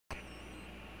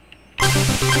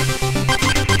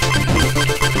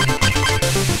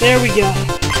There we go.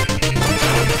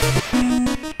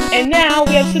 And now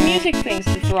we have some music things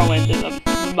to throw into the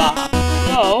bob.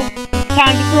 So,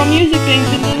 time to throw music things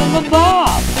into the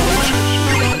bob.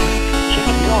 Check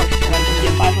out the yard so I can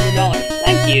get $500.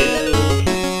 Thank you.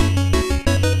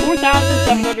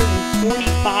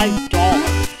 $4,745.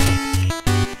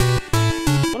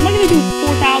 What am I gonna do with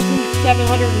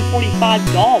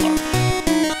 $4,745?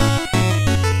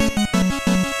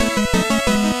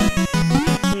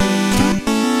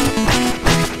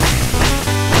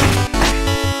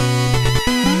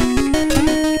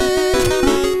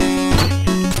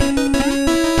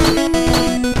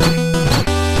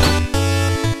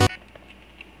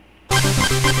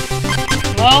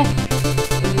 Well,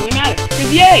 doesn't really matter.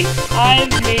 Because yay! I've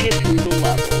made it through the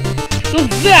level. So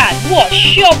that was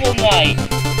Shovel Knight!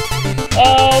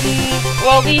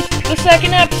 Well, the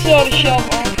second episode of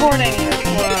Shovel recording.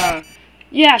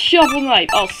 Yeah, Shovel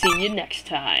Knight. I'll see you next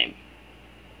time.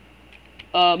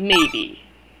 Maybe.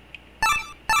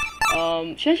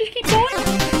 Should I just keep going?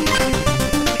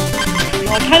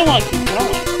 No, I kinda wanna keep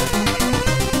going.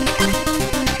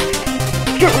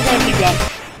 Sure, we're gonna keep going.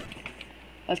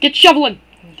 Let's get shoveling!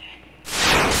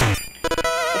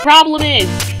 The problem is,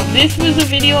 this was a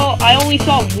video, I only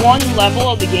saw one level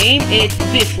of the game, and it's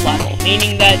this level.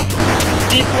 Meaning that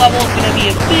this level is going to be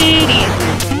a bit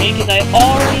easier for me, because I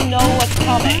already know what's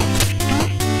coming.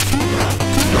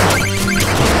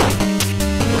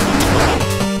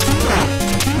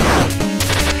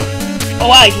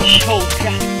 Oh, I can show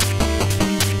crap.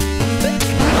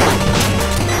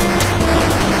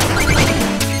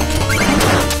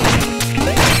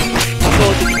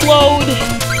 Explode.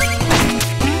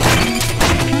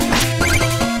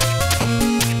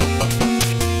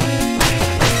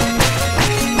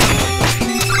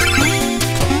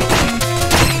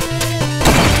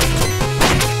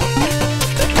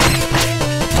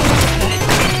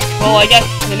 Well, I guess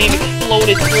the name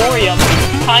Exploditorium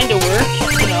kinda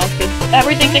works, you know, because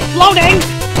everything's exploding!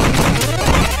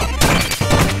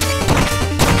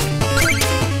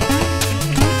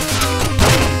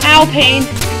 Ow, pain!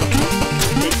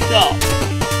 So,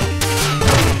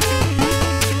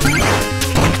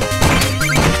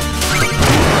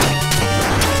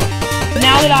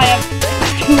 now that I have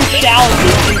two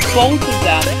challenges and both of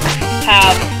them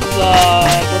have the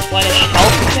replenish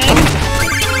health thing,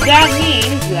 that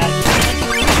means that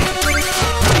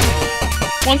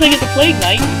once I get the Plague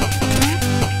Knight,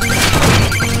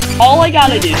 all I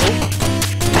gotta do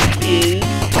is...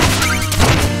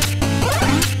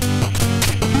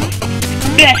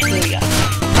 there we go.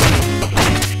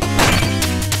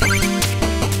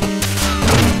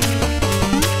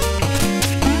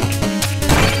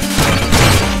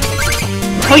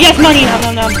 Oh yes, money! Nom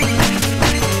nom nom!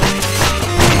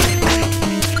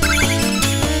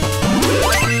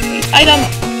 Item!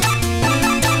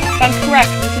 If I'm correct,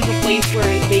 this is a place where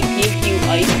they give you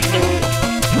items,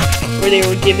 where they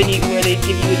give you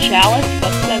a chalice,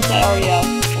 but since I already have...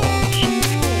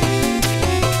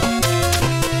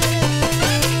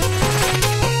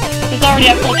 since I already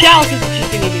have full chalices, it's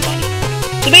just gonna give me money.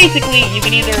 So basically, you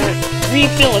can either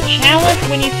refill a chalice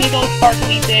when you see those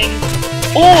sparkly things,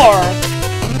 or...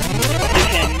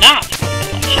 not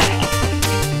fill a chalice.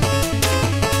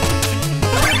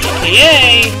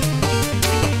 AKA...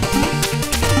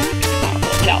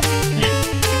 powerful chalice.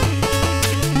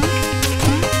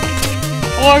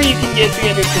 Or you can get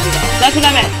 $350. That's what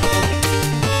I meant.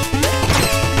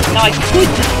 Okay. Now I could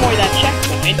destroy that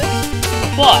checkpoint,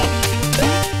 but...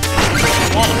 I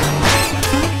want it.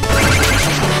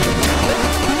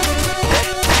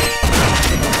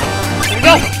 Here we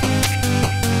go!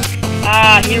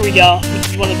 Ah, here we go.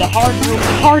 This is one of the hard rooms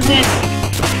of hardness.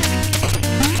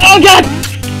 Oh god!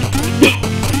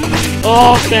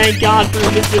 Oh, thank god for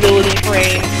invincibility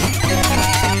frames.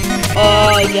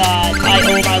 Oh god, I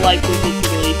owe my life to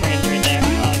invincibility frames right there.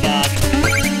 Oh god.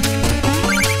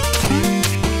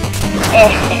 Oh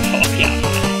god.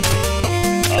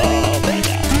 Oh my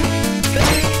god.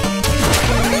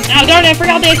 Now darn it, I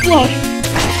forgot they explode.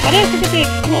 Why did I forget they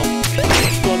explode? They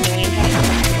explode a million times.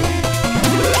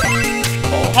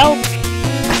 Full health.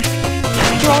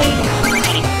 Destroy.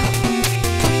 Money.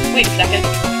 Wait a second.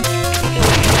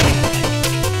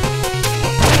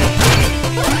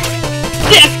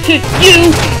 Death to you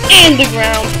and the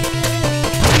ground.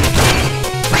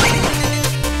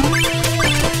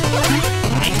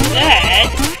 I said,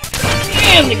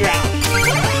 and the ground.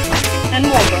 And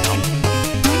more ground.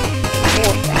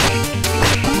 More ground.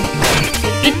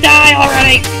 Just die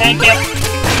already. Thank you.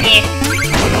 Yeah.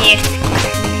 Yeah.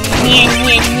 Yeah,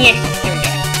 yeah, yeah. There we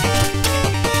go.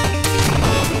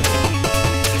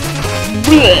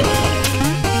 Blech.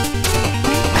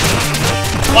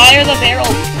 Why are the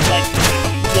barrels, like,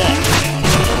 this?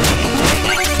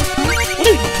 What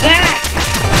is that?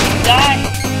 Die.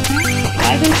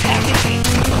 Why is it attacking me?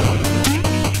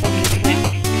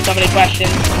 So many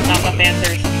questions, not enough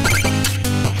answers.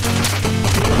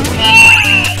 Ah,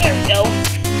 there we go.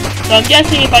 So I'm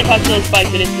guessing if I touch those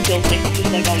spikes, it instantly kills me,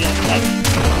 just like all the other spikes.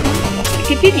 So I'm gonna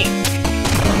continue.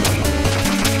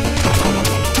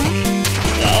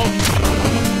 So,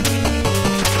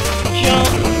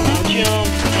 jump,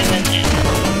 and then land.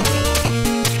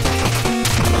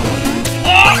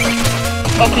 Ah!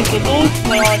 Okay, so those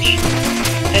launch,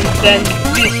 and then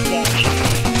this launch.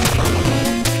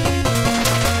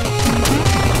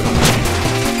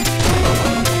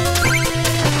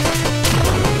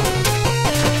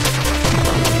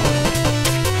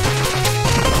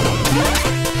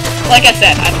 Like I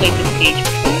said, I played this stage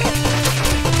before.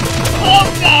 Oh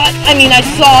god! I mean, I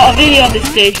saw a video of this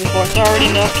stage before, so I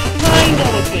already know kinda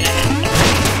what's gonna happen.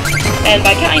 And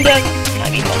by kinda,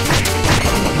 I mean most.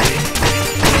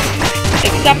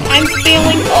 Except I'm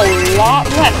failing a lot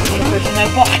less than the person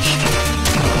I've watched.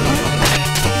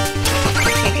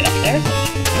 Can't get up there.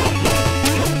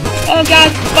 Oh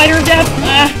god, spider of death!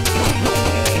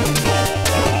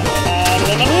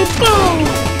 Boom!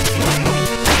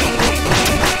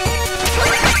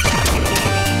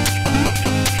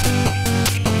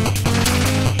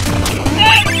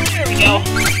 There we go.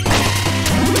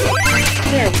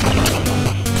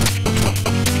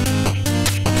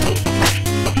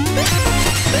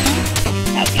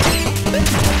 That was easy.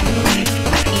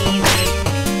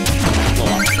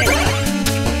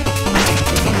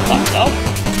 Let's go.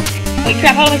 Wait,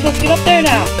 crap, how am I supposed to get up there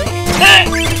now? Ah,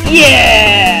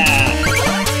 yeah!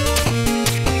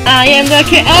 I am the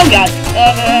king. Oh god.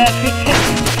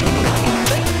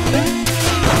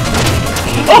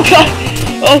 Oh god!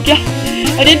 Oh god!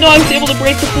 I didn't know I was able to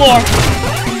break the floor.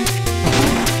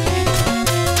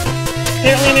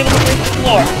 Apparently I'm able to break the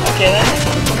floor. Okay then.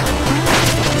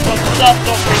 Don't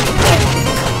break the floor.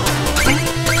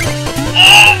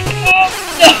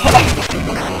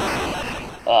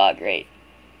 Oh, great.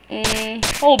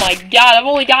 Oh my god, I've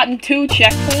only gotten 2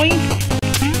 checkpoints?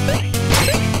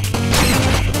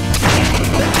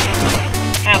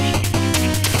 Ouch.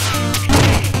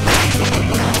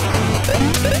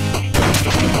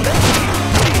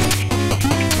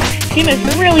 This game has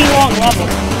really long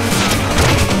levels.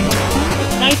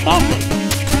 Nice offense.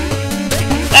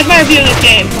 That's my review of this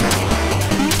game.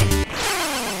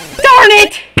 Darn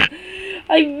it!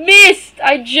 I missed!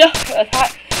 How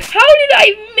did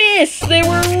I miss? They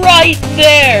were right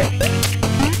there!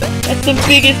 That's the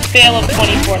biggest fail of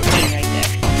 2014 right there.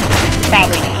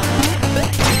 Probably not.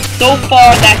 So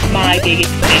far, that's my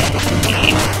biggest fail of the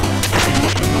game.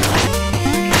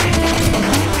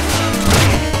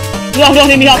 No, don't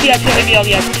hit me off the edge, don't hit me off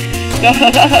the edge. No.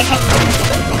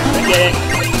 Get it.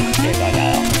 Here's my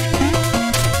guy.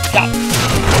 Stop.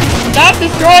 Stop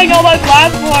destroying all my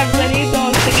platforms! I need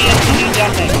those to be able to do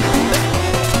jumping.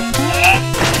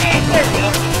 There we go.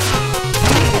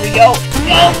 Here we go.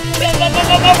 Go!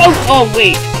 Go! Oh,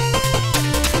 wait.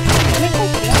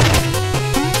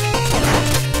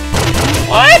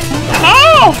 What?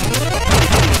 How?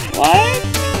 What?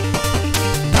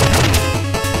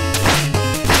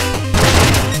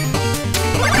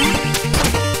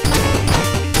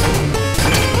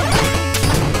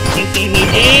 You see me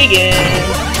digging.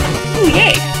 Ooh,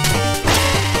 yay.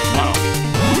 No.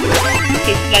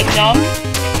 Tastes like numb.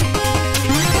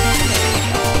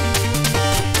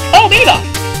 Oh, Viva!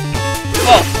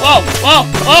 Whoa, whoa, whoa,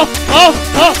 whoa, whoa,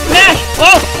 whoa, smash!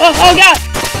 Whoa, oh, oh god!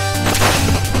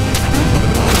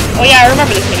 Oh yeah, I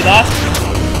remember this mini boss.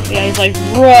 Yeah, he's like,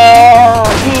 roar!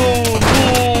 Boom,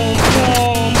 boom,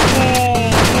 boom, boom,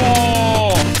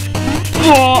 boom!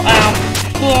 Oh, ow!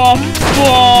 Boom,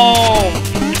 boom!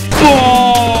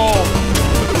 Boom!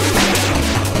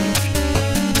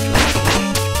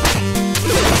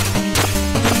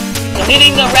 So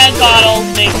hitting the red bottles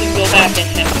makes him go back at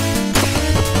him.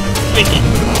 Freaking.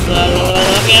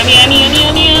 Meow, meow, meow,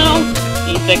 meow, meow.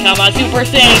 He's become a Super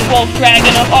Saiyan Wolf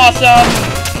Dragon of awesome.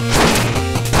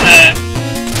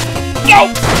 Go!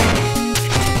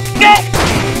 Go!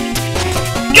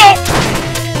 Go!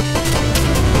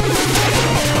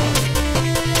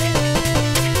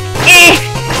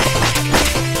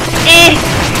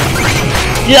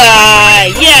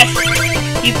 Die! Yes!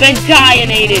 You've been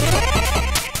dianated.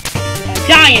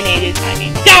 Dianated, I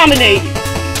mean dominated.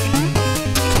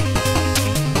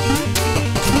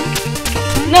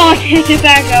 No, I can't get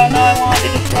back out. No, I want to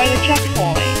destroy the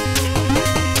checkpoint.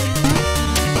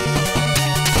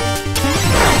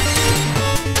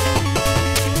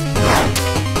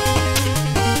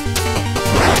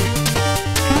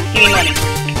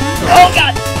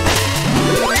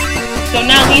 So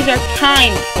now these are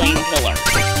timed flame pillars.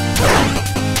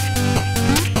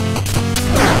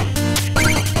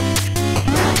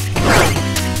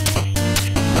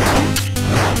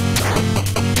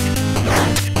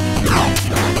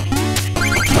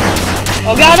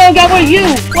 Oh god, what are you?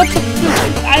 What the?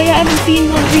 I haven't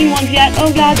seen one green ones yet.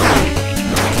 Oh god.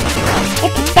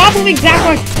 What the? Stop moving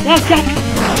backwards! Oh god.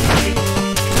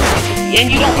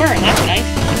 And you don't burn, that's nice.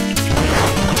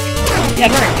 Yeah,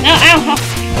 burn. No, ow!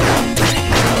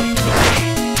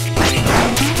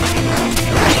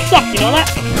 You suck, you know that?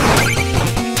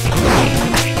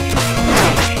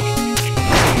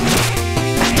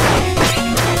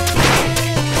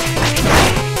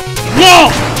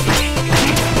 No!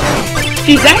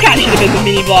 Jeez, that guy should have been the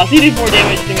mini-boss. He did more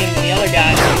damage to me than the other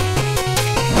guy.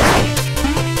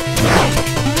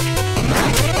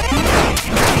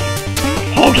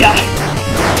 Oh god!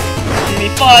 This is gonna be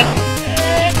fun.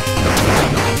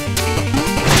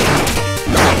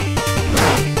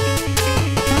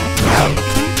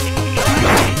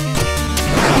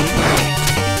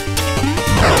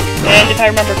 And if I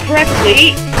remember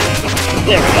correctly,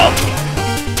 there we go.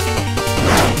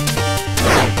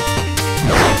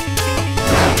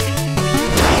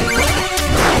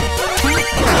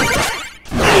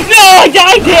 No, I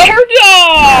died there!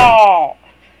 No!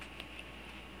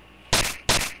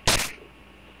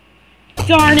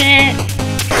 Darn it!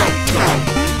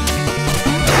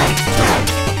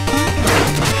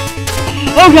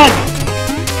 Oh god!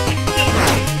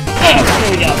 Oh,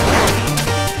 there we go.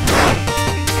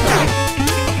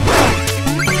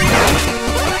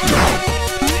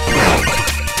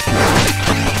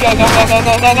 Go, go, go, go,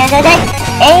 go, go, go, go, go!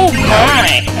 Oh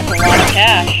my! That's a lot of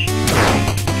cash.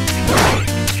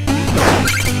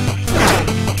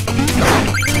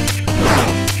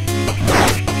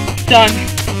 Done.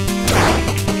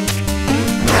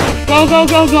 Go, go,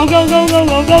 go, go, go, go, go,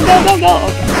 go, go, go, go, go.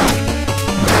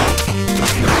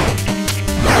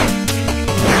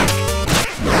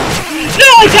 Okay. No,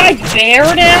 I died there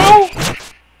now?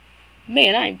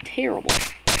 Man, I'm terrible.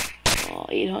 Oh,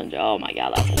 800. Oh my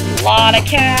god, that's a lot of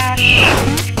cash.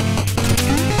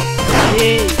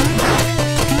 Jeez.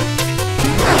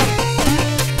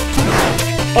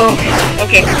 Oh,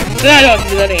 okay. Then I don't have to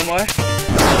do that anymore.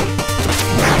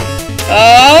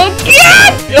 Oh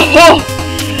god! Oh!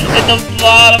 At the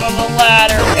bottom of the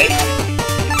ladder. Wait.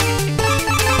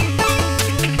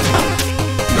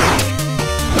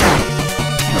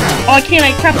 Oh, I can't.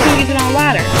 I crap cookies it on a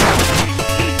ladder.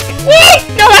 What?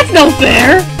 No, that's no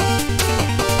fair.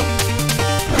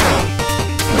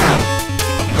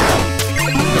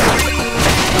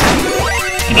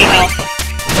 Give me health.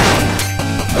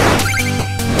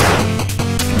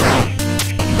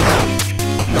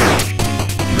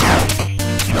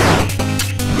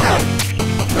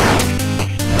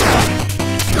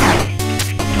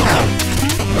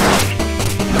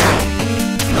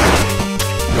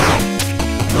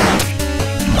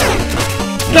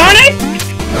 Darn it!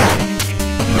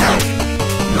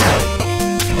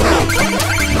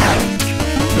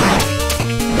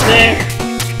 There.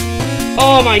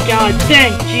 Oh my god,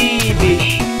 thank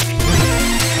jeebish.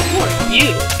 Who are you?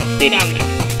 Stay down there.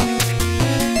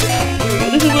 Here we go.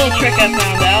 This is a little trick I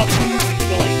found out.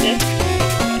 Go like this.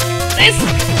 This!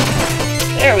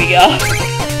 There we go.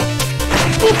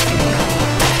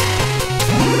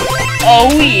 Oh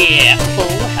yeah,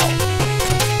 full health.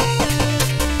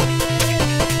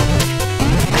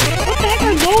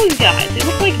 Those guys, they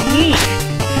look like me.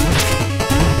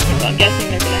 So I'm guessing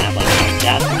they're gonna have like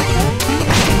death.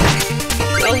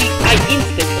 Well, I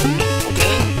instant them.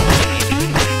 Okay.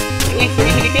 At least they're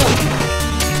easy to kill.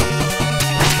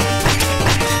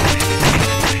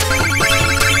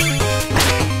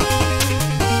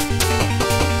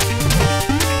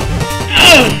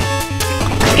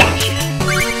 Gotcha.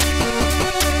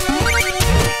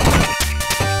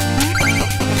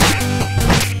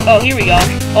 Oh, here we go.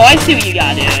 Oh, I see what you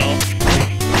gotta do.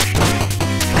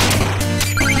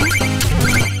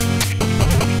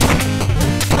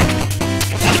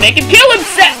 Gotta make him kill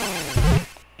himself!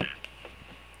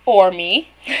 Or me.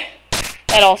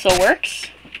 That also works.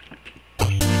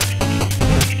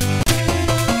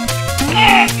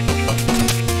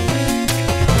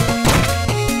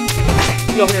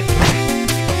 You over here.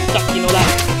 Suck, you know that.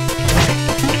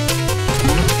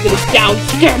 I'm gonna down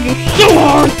stab you so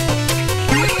hard!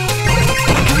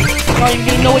 You're not even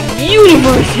gonna know what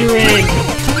universe you're in!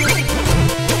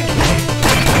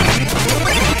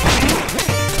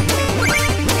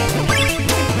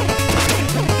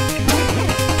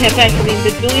 Can't thank for the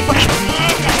invisibility for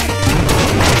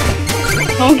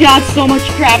oh god, so much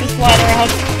crap is flying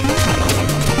around.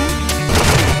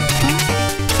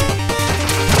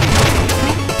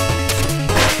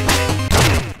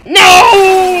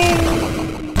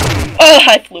 Oh,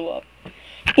 I flew up.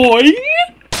 Boing!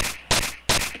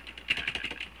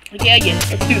 Okay, I get it.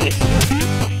 Let's do this.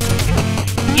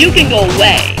 You can go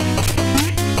away.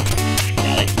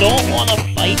 God, I don't want to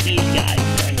fight these guys.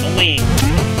 They're annoying.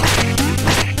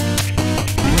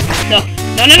 No.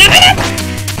 No, no, no, no, no!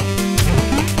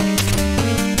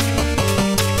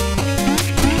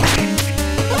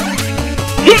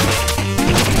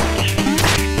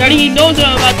 Already he knows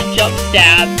I'm about to jump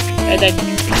stab. And then,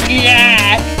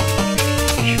 yeah!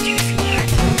 You're too smart.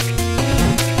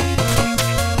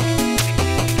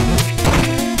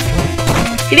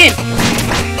 Get in!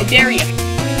 I dare you.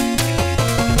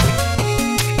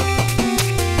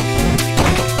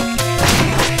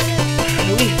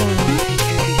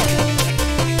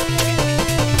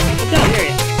 What's down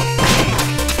here?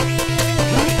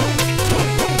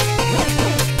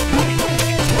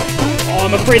 Oh,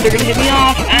 I'm afraid they're gonna hit me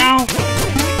off. Ow!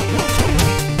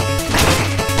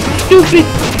 Stupid!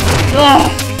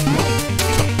 Ugh!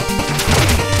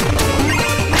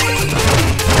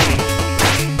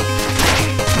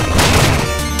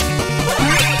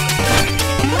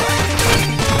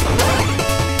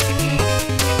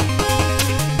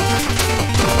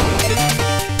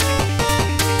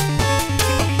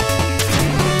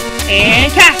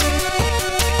 And cast!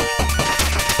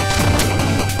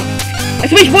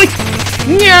 Exclamation point!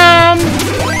 Yum!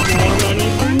 More money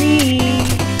for me.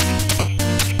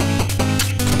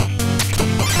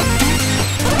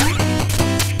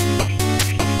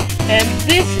 And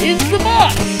this is the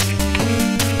boss!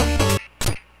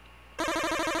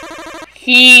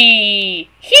 HEE!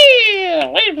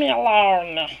 Leave me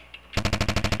alone!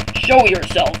 Show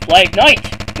yourself, Plague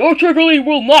Knight! Your trickery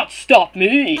will not stop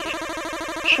me!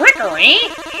 Trickery?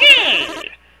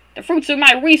 The fruits of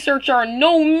my research are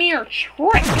no mere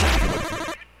trick!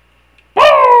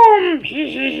 Boom!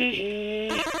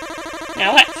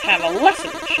 Now let's have a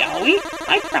lesson, shall we?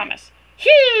 I promise.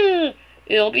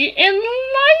 It'll be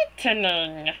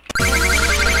enlightening!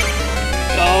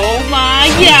 Oh my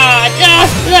god!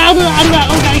 Oh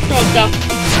god, he's throwing stuff.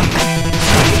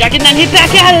 Jack and then hit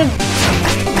back at him!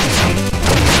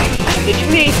 The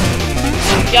tree!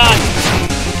 Oh god.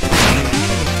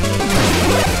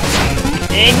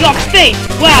 In your face!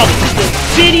 Wow, this is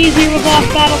a bit easier with boss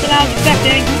battle than I was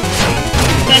expecting.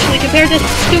 Especially compared to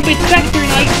stupid Spectre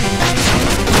Knight.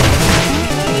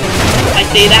 I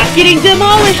say that, getting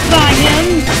demolished by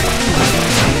him!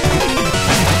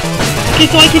 Okay,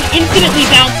 so I can infinitely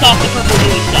bounce off the purple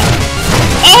gooey stuff.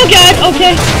 Oh god,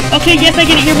 okay. Okay, yes, I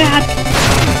get it, you're mad.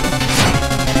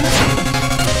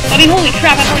 I mean, holy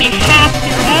crap, I've already half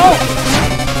your health.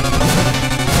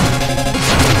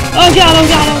 Oh god, oh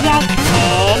god, oh god.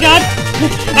 Oh god.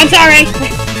 I'm sorry.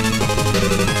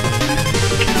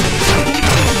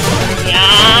 Yeah,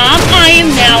 I am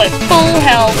now at full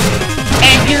health,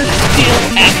 and you're still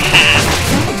at half.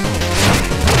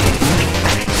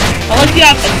 Unless you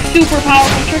have a super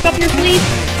powerful trick up your sleeve,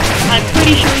 I'm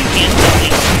pretty sure you can't kill me.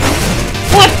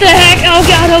 What the heck? Oh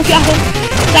god, oh god.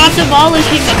 Stop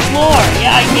demolishing the floor.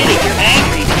 Yeah, I get it, you're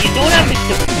angry, but you don't have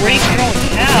to break your own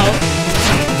house.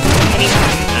 I mean,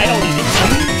 I don't even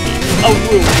know. A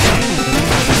room.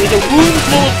 There's a room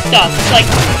full of stuff. It's like,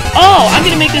 oh, I'm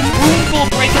gonna make this room full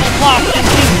of breakable blocks just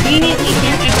conveniently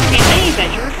here just in case any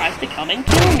adventurer tries to come and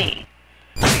kill me.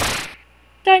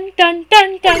 Dun dun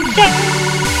dun dun dun!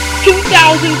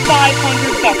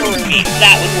 2,500 buckaroonies.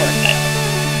 That was worth it.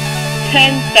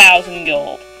 10,000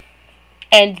 gold.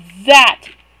 And that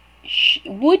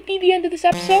would be the end of this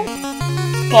episode,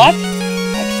 but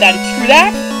I decided to screw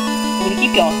that. I'm gonna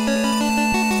keep going.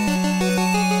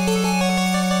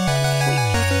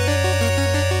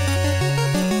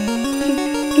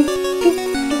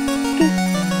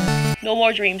 No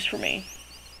more dreams for me.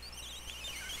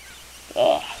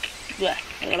 Ugh.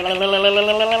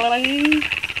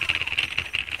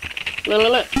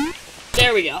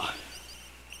 There we go.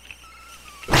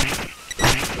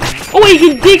 Oh, you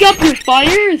can dig up your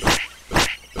fires?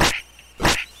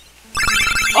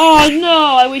 Oh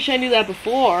no, I wish I knew that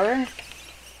before.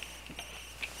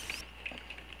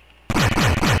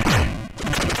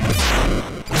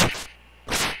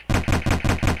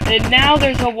 And now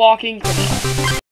there's a walking trail.